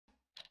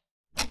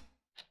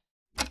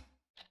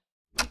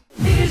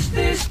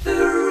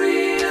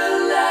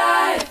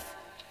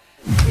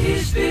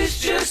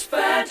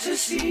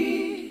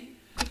fantasy,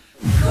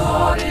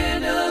 caught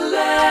in a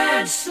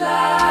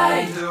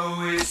landslide,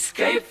 no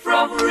escape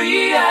from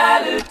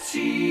reality.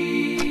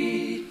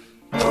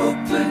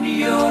 Open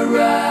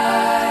your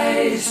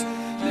eyes,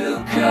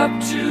 look up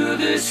to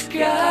the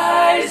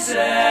skies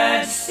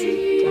and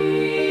see.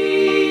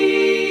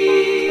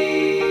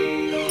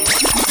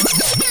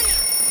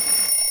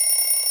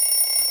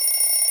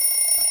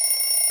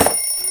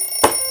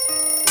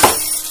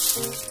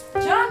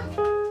 John,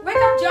 wake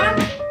up, John.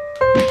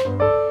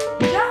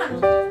 John.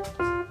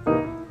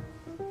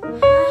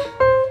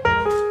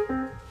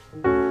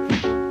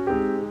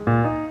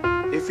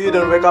 If you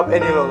don't wake up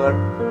any longer,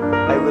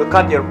 I will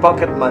cut your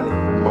pocket money.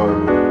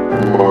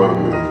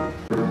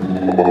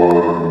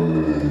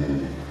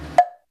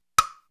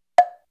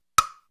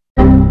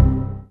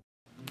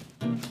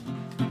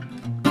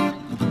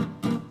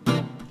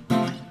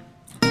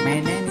 My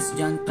name is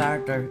John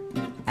Carter.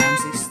 I'm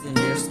 16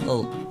 years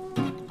old.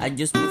 I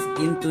just moved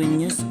into a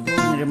new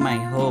school near my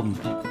home.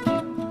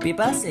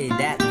 People say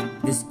that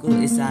the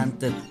school is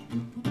haunted,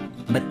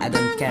 but I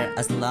don't care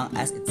as long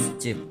as it's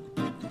cheap.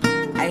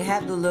 I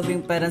have the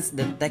loving parents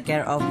that take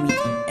care of me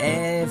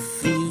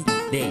every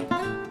day.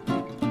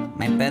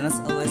 My parents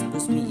always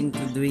push me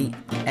into doing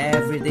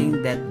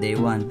everything that they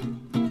want.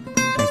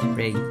 I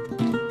pray,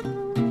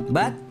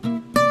 but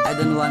I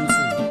don't want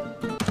to.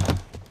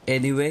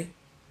 Anyway,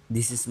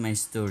 this is my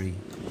story.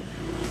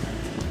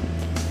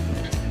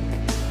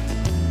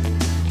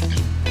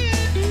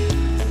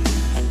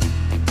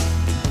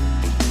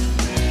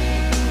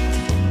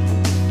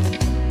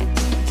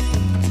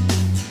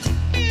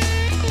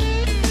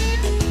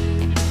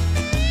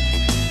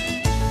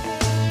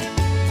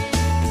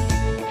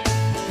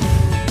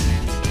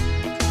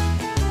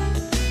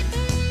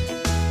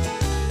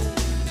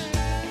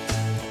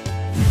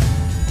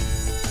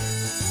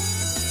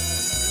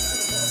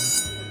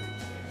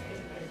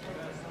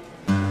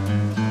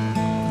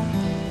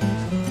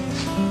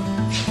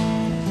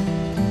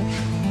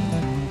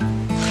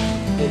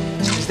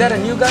 Is that a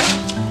new guy?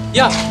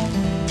 Yeah,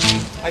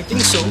 I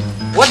think so.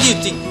 What do you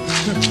think?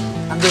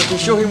 I'm going to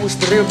show him who's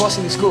the real boss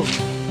in the school.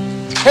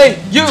 Hey,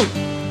 you!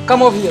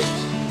 Come over here.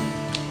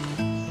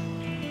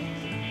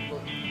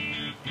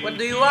 What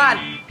do you want?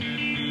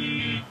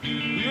 Do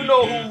you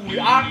know who we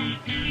are?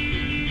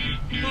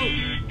 Who?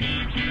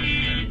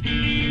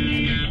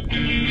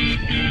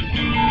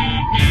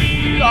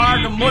 We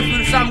are the most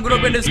fearsome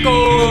group in the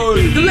school!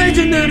 The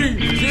legendary!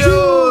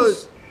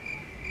 Zeus!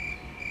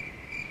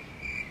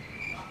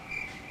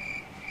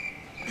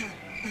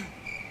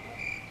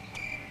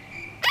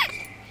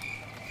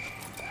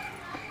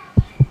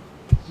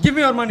 Give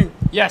me your money.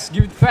 Yes,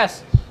 give it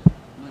fast.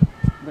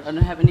 But I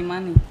don't have any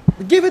money.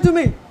 Give it to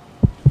me.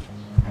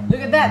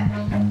 Look at that!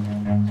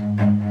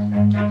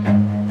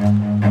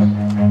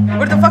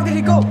 Where the fuck did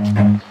he go?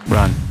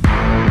 Run.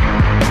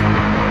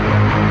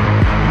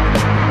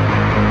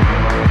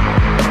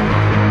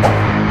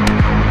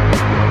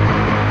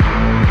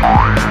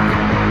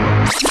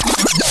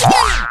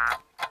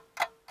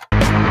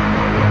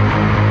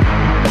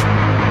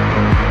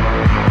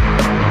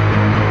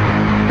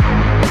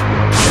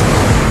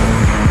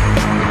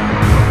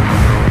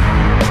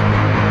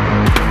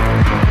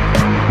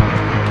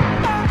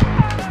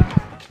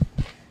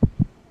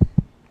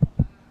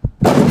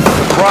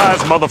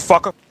 Surprise,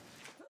 motherfucker!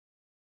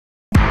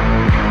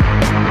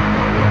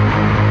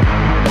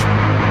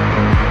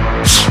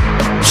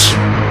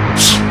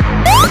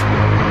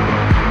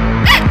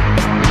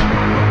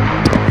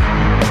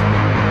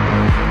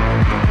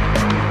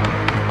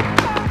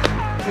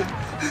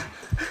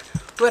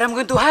 Where I'm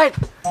going to hide?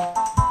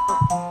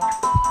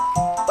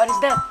 What is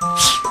that?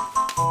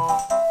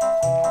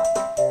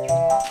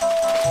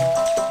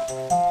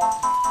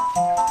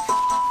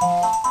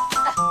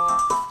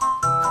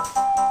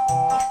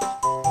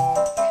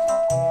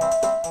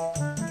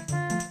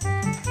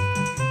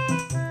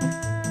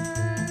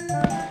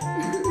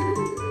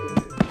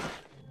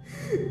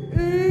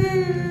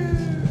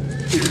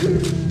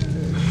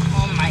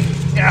 Oh my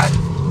god!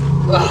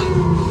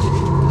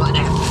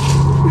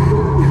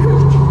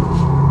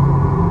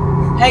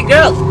 Hey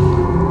girl!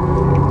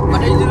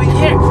 What are you doing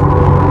here?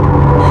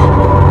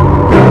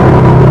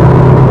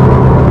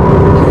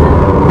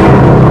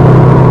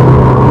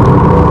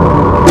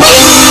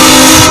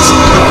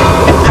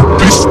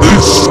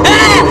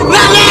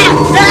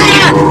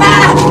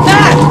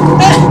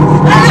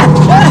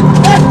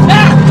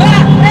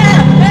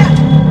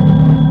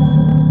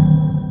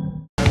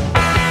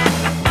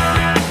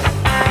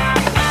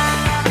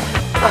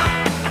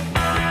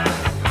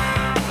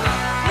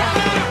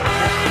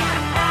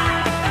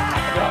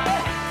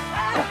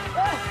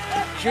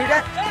 Hear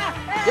that?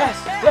 Yes,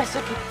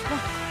 take it.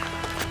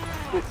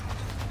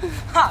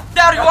 Ha!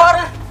 There you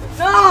are!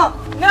 No!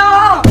 No!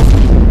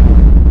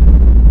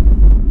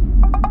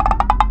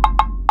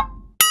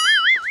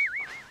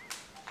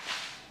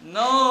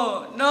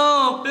 No! No!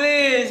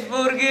 Please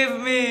forgive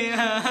me!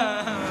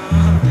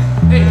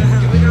 Hey,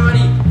 give me your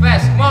money.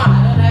 Fast, come on! I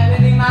don't have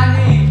any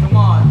money! Come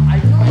on. I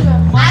know you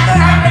have money. I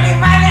don't have any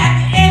money,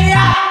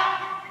 idiot!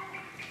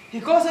 He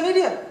calls an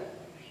idiot.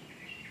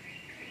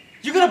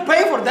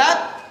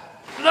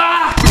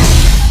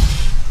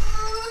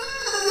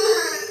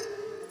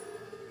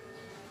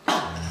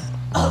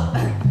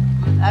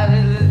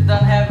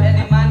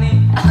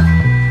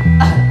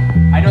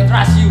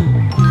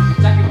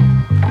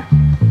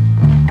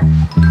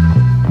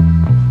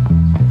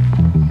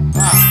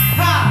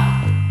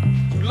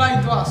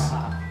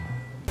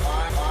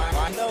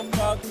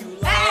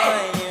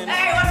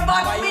 Hey, what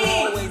about me?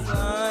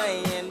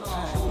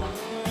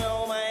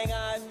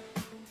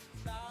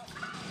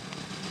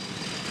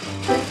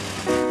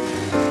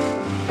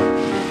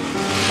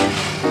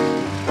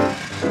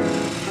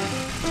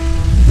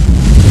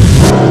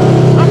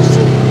 I'm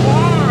so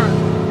bored.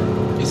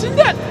 Isn't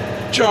that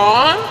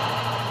John?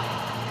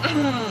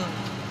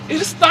 It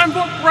is time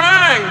for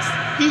pranks.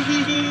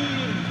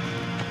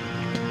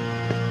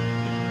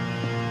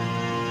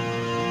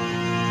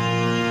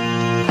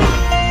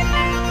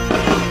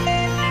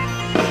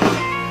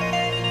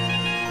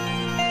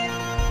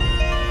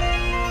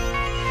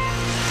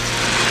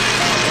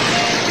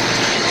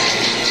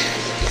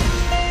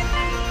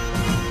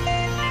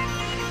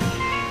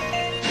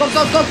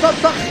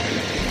 Stop.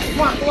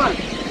 Come on.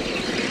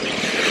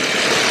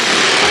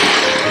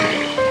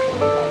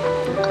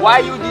 Why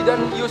you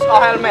didn't use a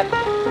helmet?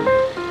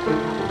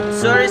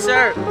 Sorry,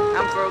 sir.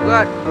 I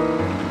forgot.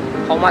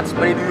 How much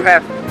money do you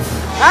have?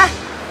 Huh?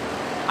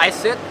 I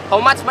said, how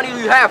much money do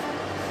you have?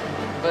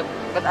 But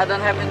I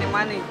don't have any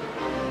money.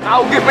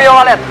 Now give me your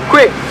wallet,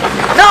 quick!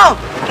 No,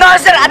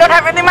 sir. I don't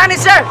have any money,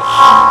 sir.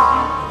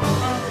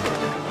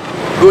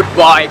 Good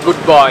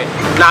boy.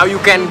 Now you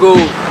can go.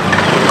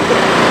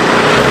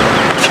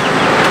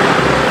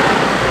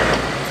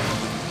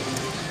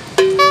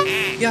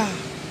 Yeah.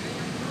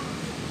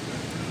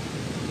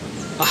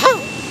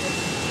 Aha!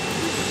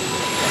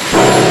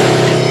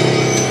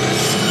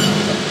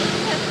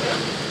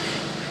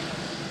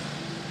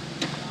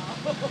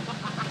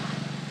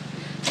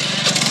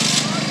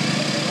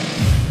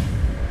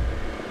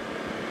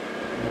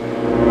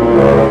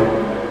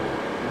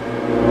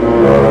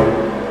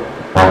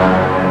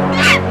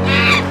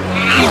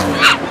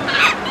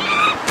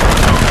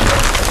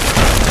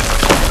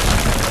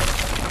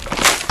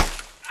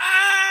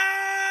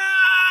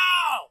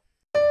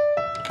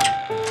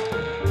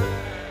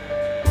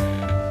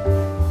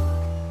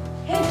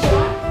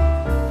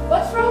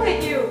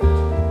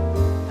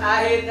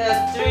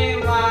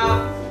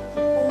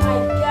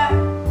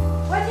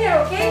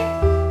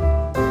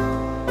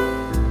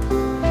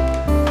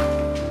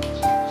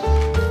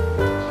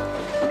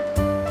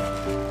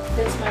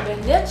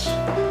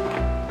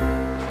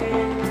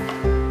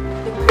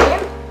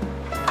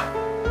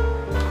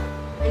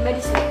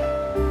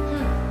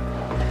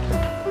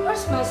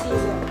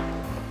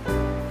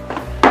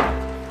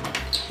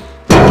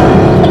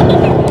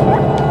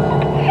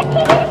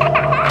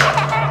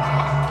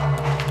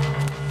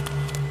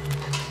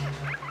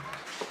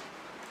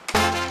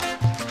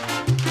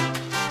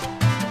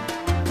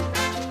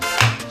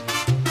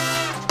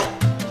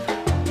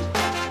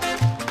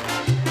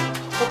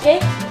 Okay,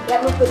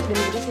 let me put the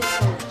medicine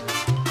on.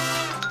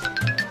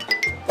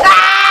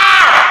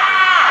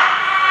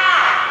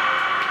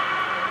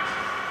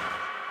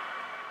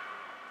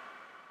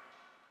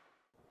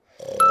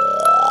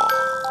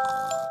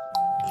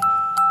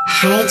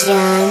 Hi,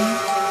 John.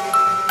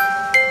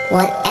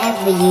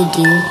 Whatever you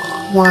do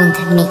won't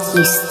make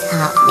you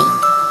stop me.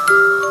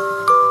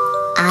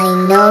 I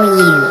know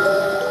you.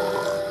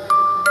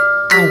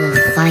 I will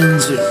find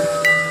you.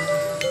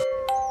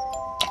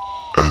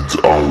 And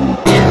I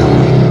will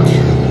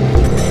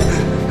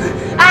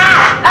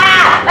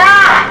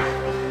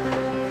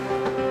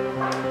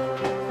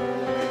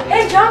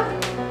Hey, John,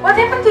 what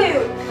happened to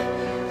you?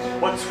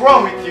 What's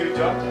wrong with you,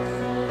 John?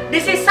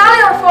 This is all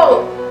your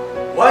fault.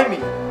 Why me?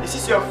 This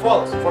is your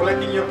fault for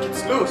letting your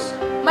kids loose.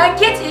 My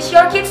kids is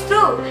your kids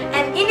too,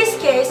 and in this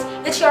case,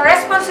 it's your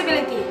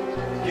responsibility.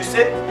 You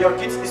said your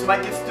kids is my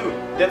kids too.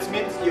 That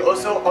means you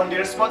also own the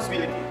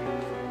responsibility.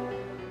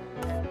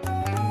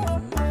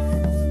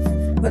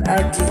 What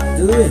are they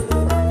doing?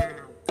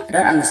 I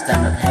don't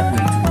understand what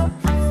happened to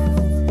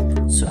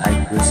me. So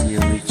I go see a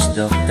witch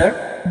doctor?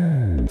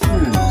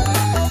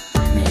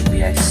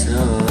 Maybe I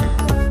should.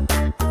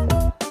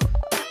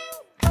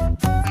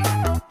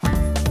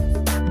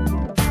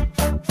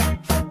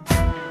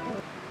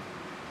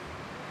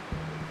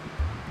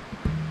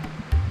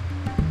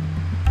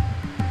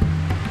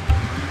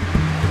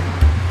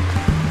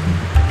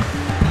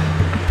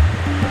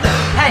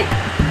 Hey,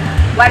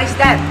 what is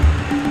that?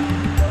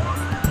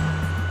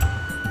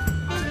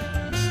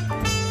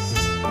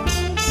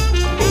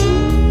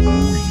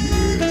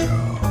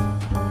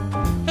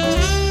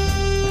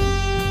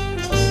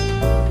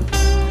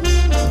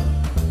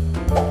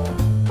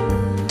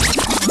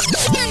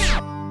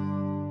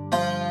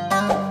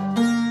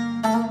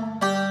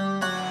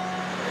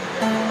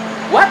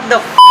 What the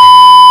f?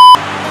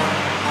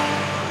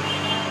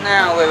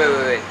 Now,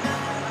 wait.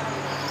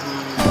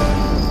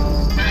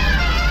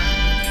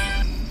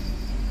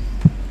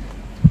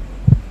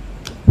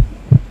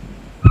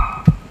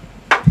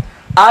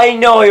 I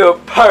know your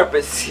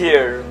purpose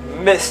here,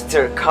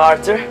 Mr.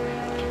 Carter.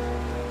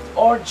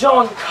 Or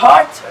John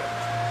Carter.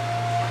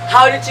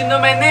 How did you know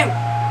my name?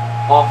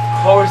 Of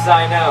course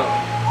I know.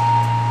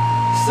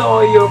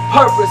 So your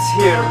purpose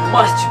here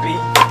must be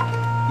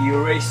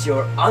erase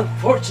your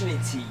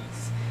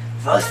unfortunities,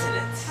 wasn't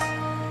it?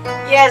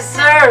 Yes,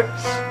 sir.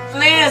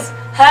 Please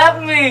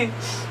help me.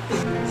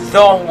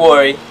 Don't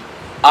worry,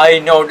 I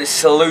know the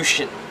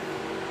solution.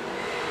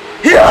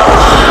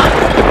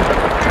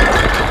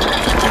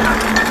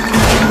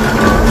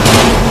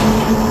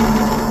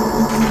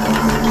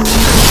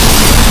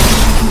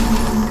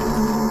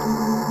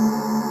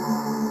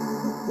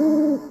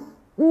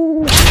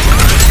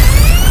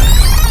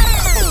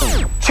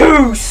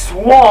 Choose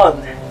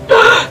one.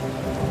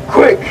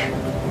 Quick.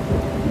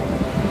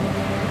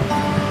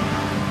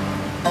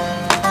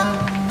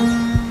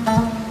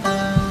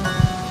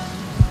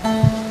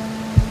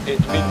 It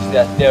means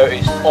that there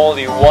is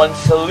only one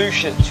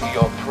solution to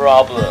your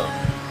problem.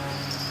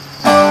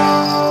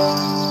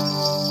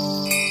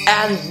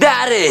 And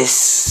that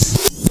is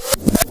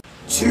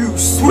to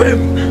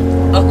swim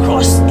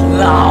across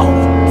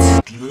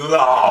clouds.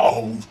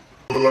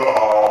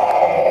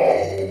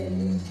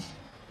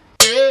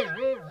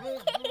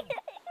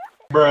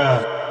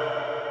 Bruh.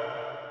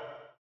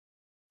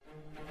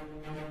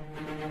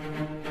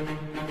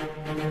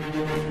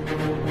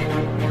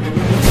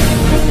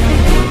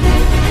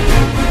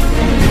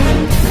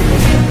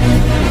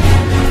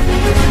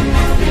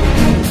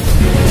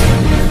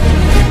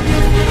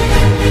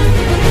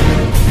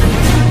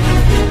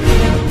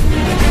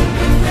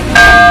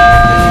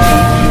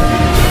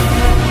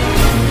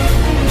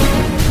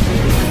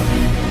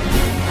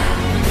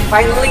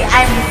 Finally,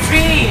 I'm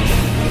free!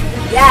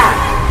 Yeah!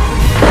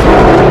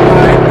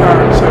 My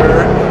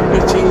Carter,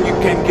 you think you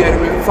can get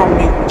away from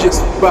me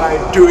just by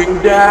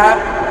doing that?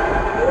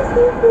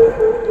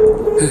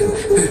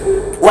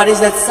 What is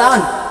that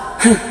sound?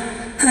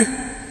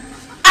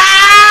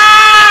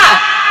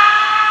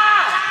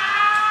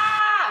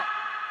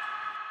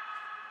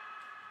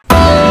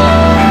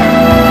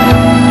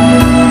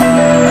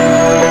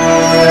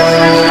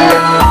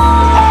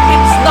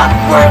 It's not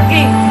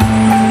working!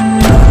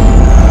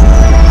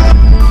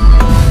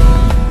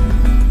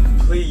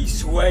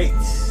 Please wait.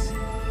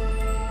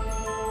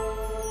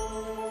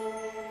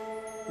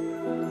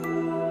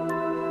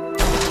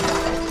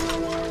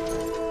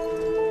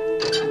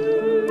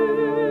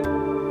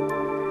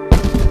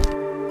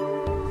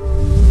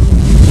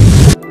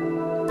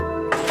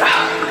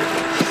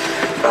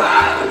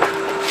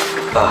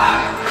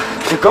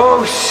 The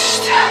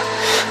ghost.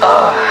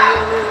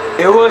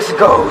 It was a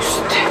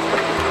ghost.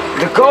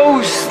 The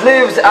ghost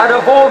lives at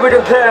a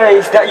forbidden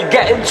place that you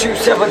get into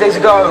several days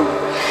ago.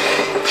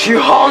 She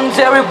haunts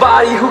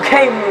everybody who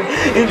came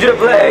into the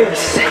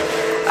place.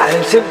 And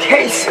in some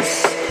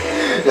cases,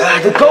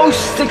 the ghost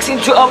sticks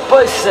into a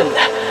person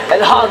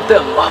and haunts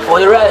them for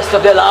the rest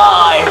of their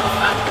life.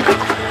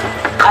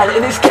 And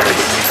in this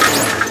case,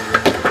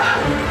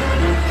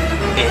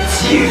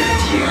 it's you.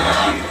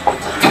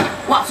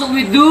 What should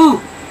we do?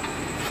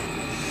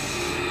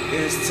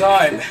 It's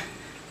time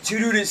to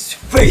do this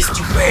face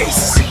to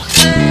face.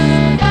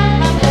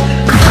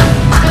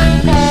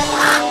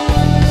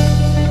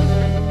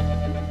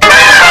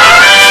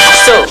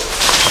 So,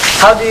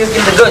 how do you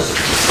kill the ghost?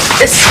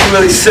 It's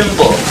really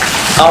simple.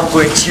 I'm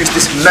going to use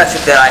this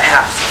method that I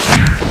have.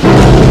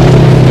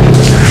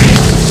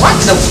 What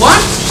the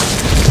what?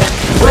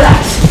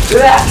 Relax.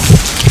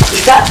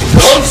 Is that the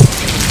ghost?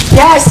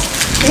 Yes,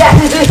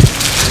 it is.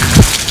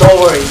 Don't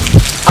worry.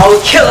 I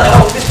will kill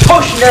her with this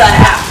potion that I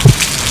have.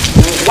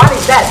 What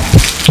is that?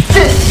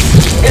 This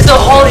is the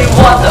holy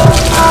water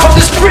from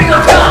the spring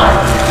of God.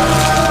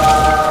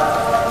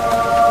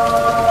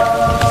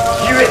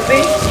 You with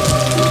me?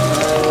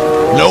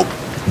 Nope.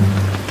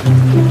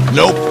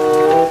 Nope.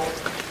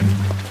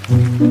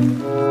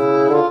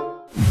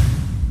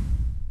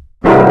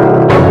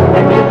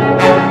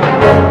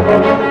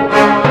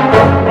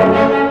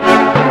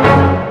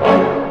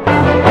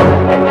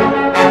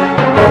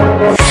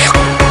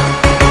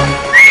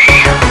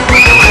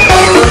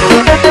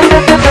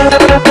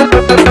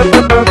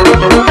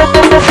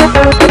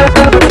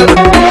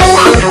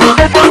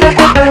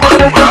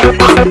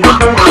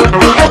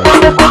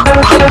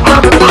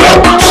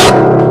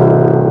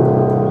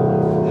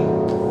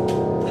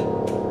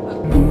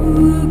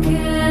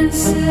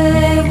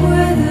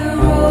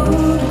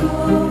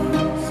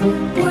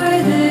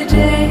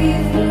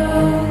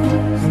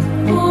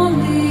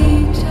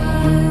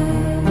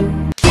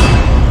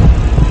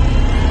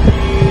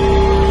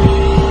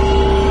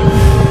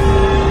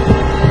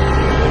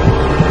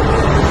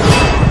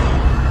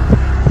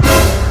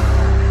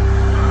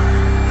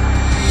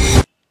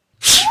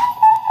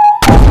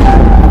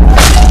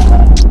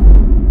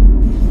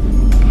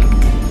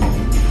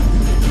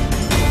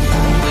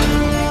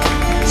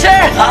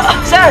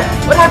 Sir,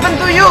 what happened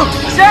to you?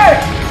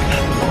 Sir!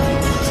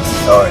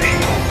 Sorry.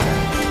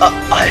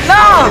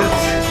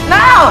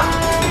 No!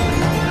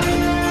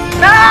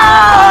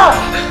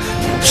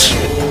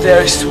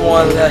 There's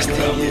one last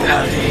thing you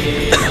have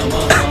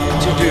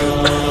to do.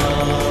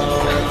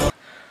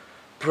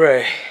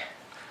 Pray.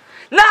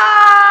 No!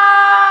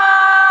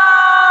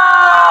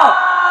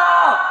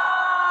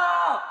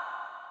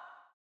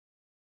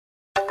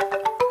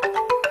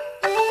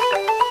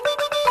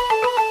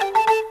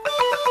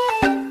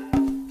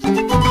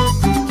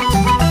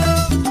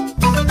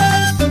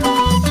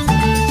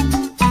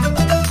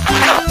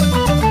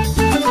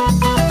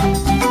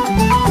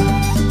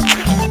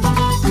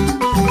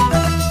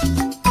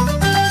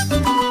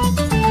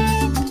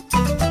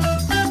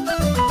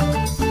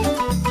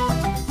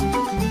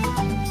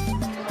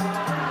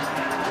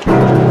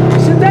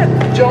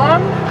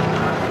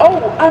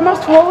 I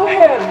must follow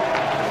him.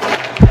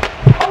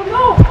 Oh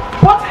no!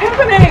 What's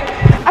happening?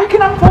 I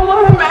cannot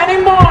follow him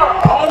anymore.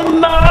 Oh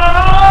no!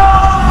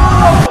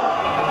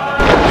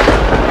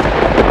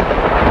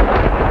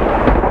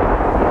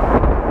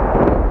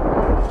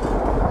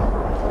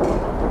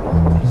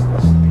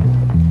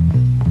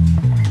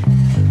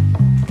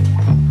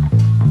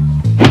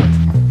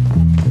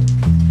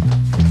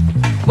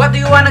 What do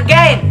you want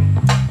again?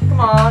 Come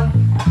on.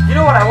 You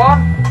know what I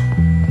want?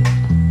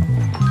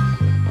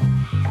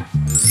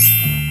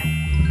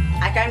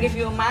 I can't give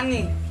you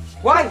money.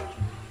 Why?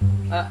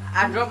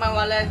 I dropped my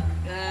wallet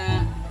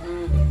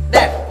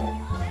there.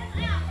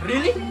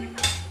 Really?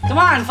 Come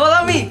on,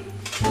 follow me.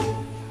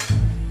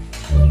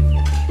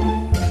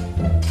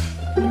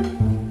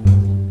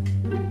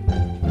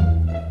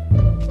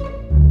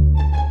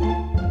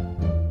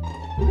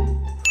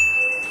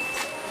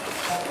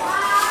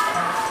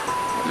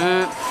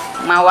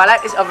 My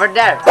wallet is over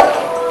there.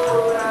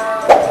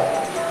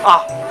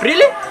 Ah,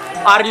 really?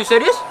 Are you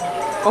serious?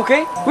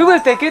 Okay, we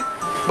will take it,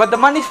 but the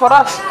money is for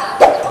us.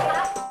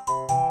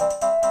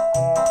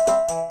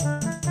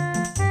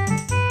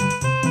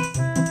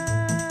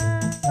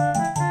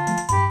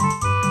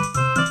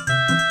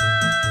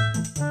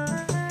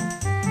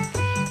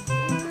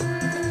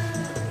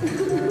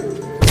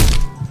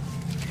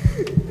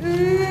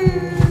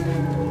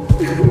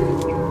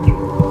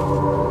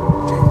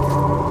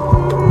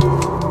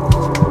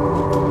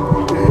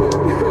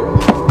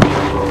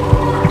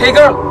 Hey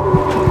girl,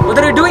 what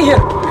are you doing here?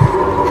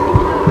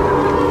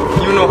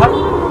 You know her?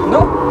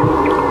 No?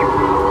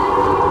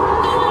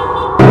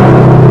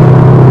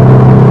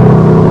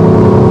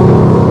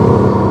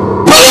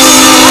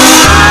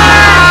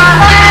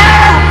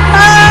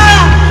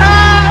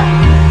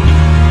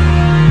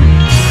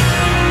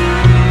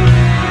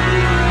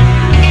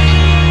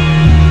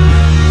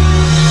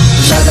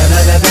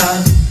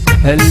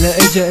 هلا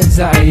اجا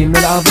الزعيم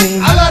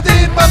العظيم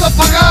علادين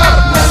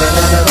مذفقر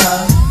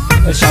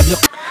الشعب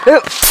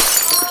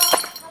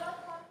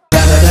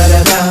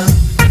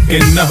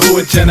إنه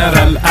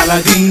الجنرال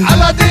ألادين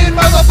ألادين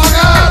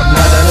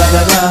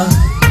مذفقر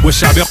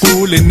والشعب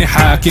يقول إني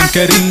حاكم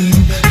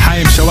كريم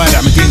حايم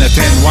شوارع مدينة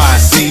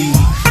NYC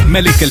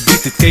ملك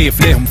البيت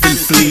تكيف ليهم في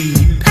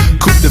الفليت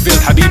كوب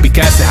ديفيل حبيبي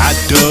كاسح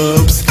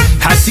عالدوبس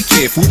حاسي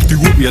كيف وبتي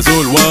وب يا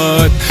زول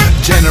وات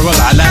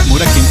جنرال علاء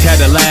مركن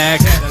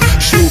كاديلاك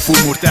شوفوا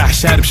مرتاح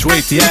شارب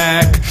شوية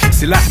ياك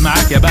سلاح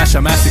معاك يا باشا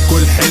ماسك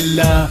كل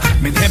حلة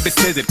من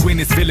هيمبستيد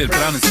الكوينز فيل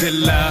البراونز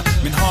فيلا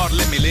من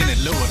هارلم لين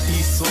اللور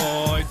ايست